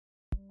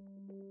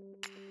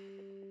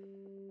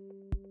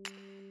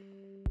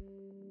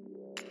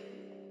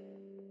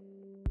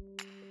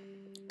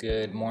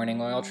Good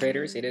morning, oil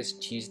traders. It is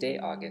Tuesday,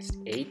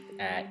 August 8th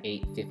at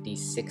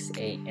 8:56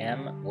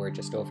 a.m. We're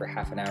just over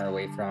half an hour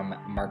away from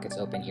markets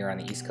open here on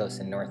the East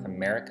Coast in North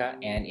America,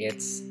 and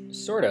it's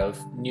sort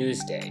of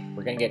news day.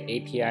 We're going to get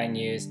API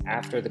news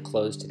after the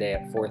close today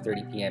at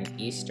 4:30 p.m.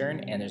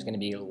 Eastern, and there's going to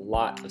be a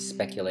lot of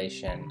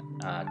speculation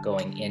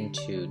going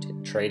into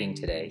trading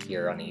today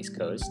here on the East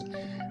Coast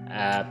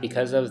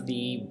because of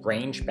the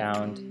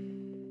range-bound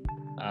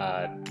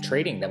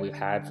trading that we've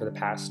had for the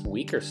past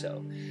week or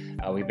so.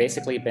 We've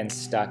basically been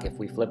stuck. If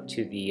we flip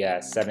to the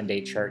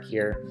 7-day chart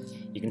here,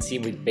 you can see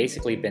we've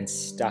basically been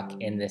stuck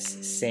in this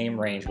same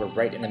range. We're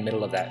right in the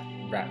middle of that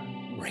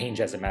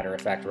range, as a matter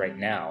of fact, right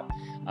now,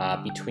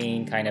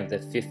 between kind of the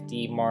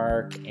 50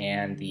 mark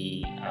and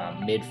the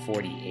mid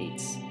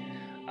 48s.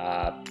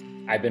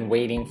 I've been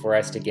waiting for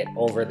us to get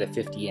over the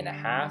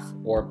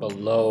 50.5 or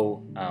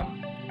below,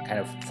 kind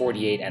of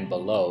 48 and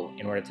below,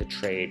 in order to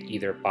trade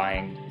either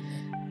buying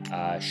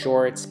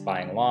shorts,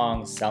 buying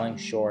longs, selling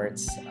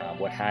shorts,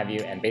 what have you.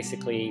 And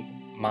basically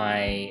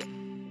my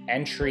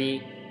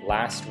entry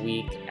last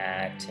week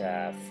at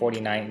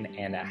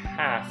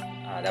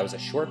 49.5, that was a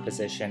short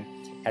position,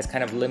 has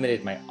kind of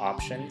limited my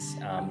options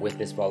with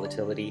this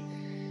volatility.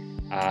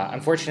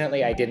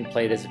 Unfortunately, I didn't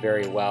play this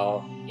very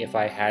well. If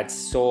I had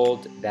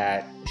sold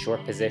that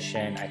short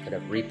position, I could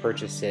have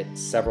repurchased it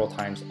several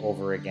times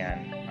over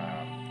again.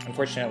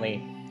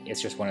 Unfortunately, it's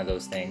just one of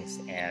those things,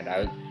 and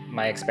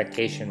my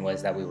expectation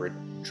was that we would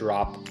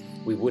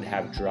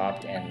have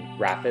dropped and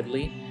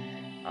rapidly.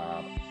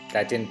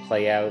 That didn't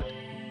play out.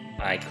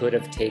 I could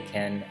have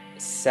taken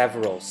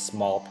several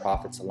small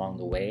profits along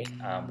the way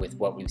with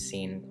what we've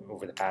seen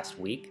over the past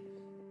week,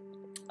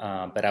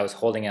 but I was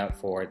holding out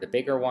for the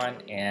bigger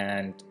one,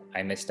 and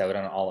I missed out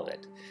on all of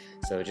it.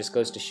 So it just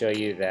goes to show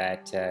you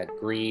that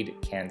greed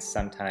can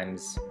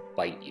sometimes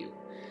bite you.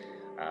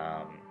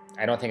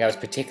 I don't think I was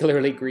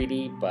particularly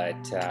greedy, but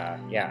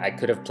yeah, I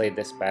could have played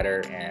this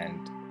better,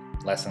 and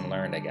lesson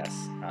learned, I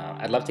guess.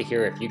 I'd love to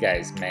hear if you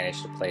guys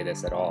managed to play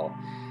this at all.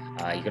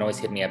 You can always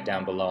hit me up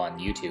down below on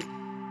YouTube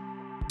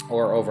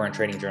or over on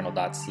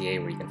TradingJournal.ca,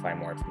 where you can find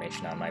more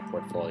information on my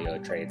portfolio,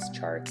 trades,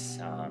 charts,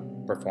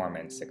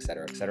 performance,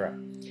 etc., etc.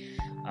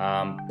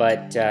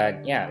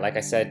 Yeah, like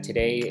I said,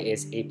 today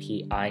is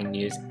API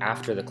news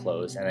after the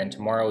close, and then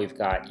tomorrow we've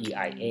got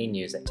EIA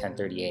news at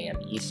 10:30 a.m.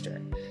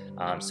 Eastern.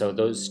 So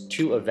those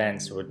two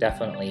events will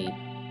definitely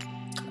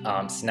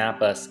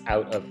snap us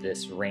out of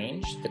this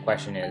range. The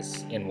question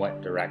is, in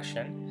what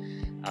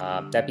direction?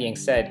 That being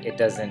said, it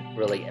doesn't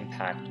really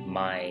impact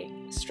my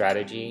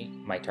strategy.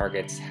 My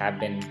targets have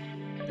been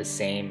the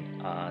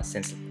same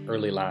since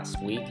early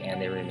last week, and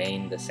they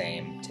remain the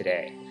same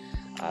today.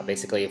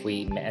 Basically, if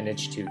we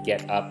manage to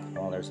get up,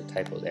 well, there's a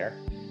typo there.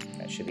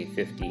 That should be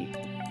 50.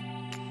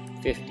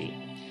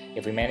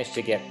 If we manage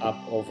to get up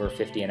over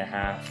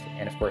 50.5,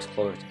 and of course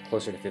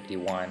closer to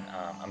 51,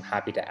 I'm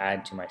happy to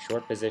add to my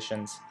short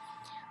positions.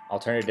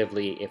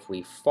 Alternatively, if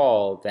we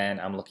fall, then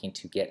I'm looking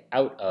to get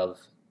out of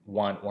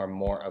one or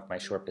more of my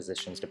short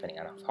positions, depending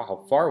on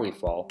how far we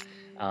fall,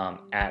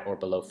 at or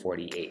below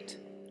 48.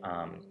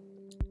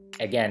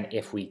 Again,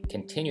 if we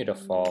continue to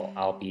fall,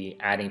 I'll be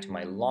adding to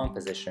my long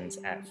positions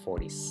at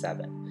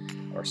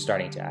 47, or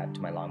starting to add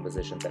to my long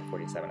positions at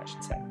 47, I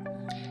should say,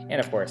 and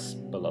of course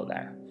below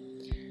there.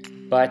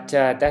 But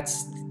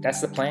that's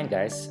the plan,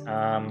 guys.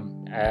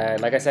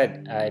 Like I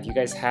said, if you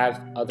guys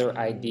have other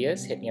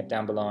ideas, hit me up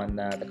down below in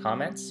the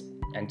comments.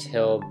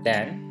 Until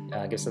then,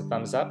 give us a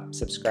thumbs up,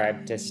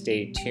 subscribe to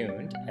stay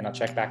tuned, and I'll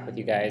check back with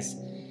you guys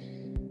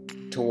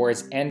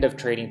towards end of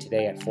trading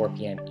today at 4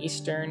 p.m.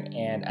 Eastern,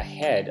 and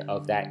ahead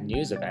of that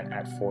news event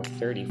at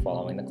 4:30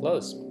 following the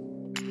close.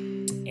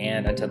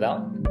 And until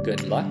then,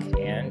 good luck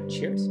and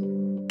cheers.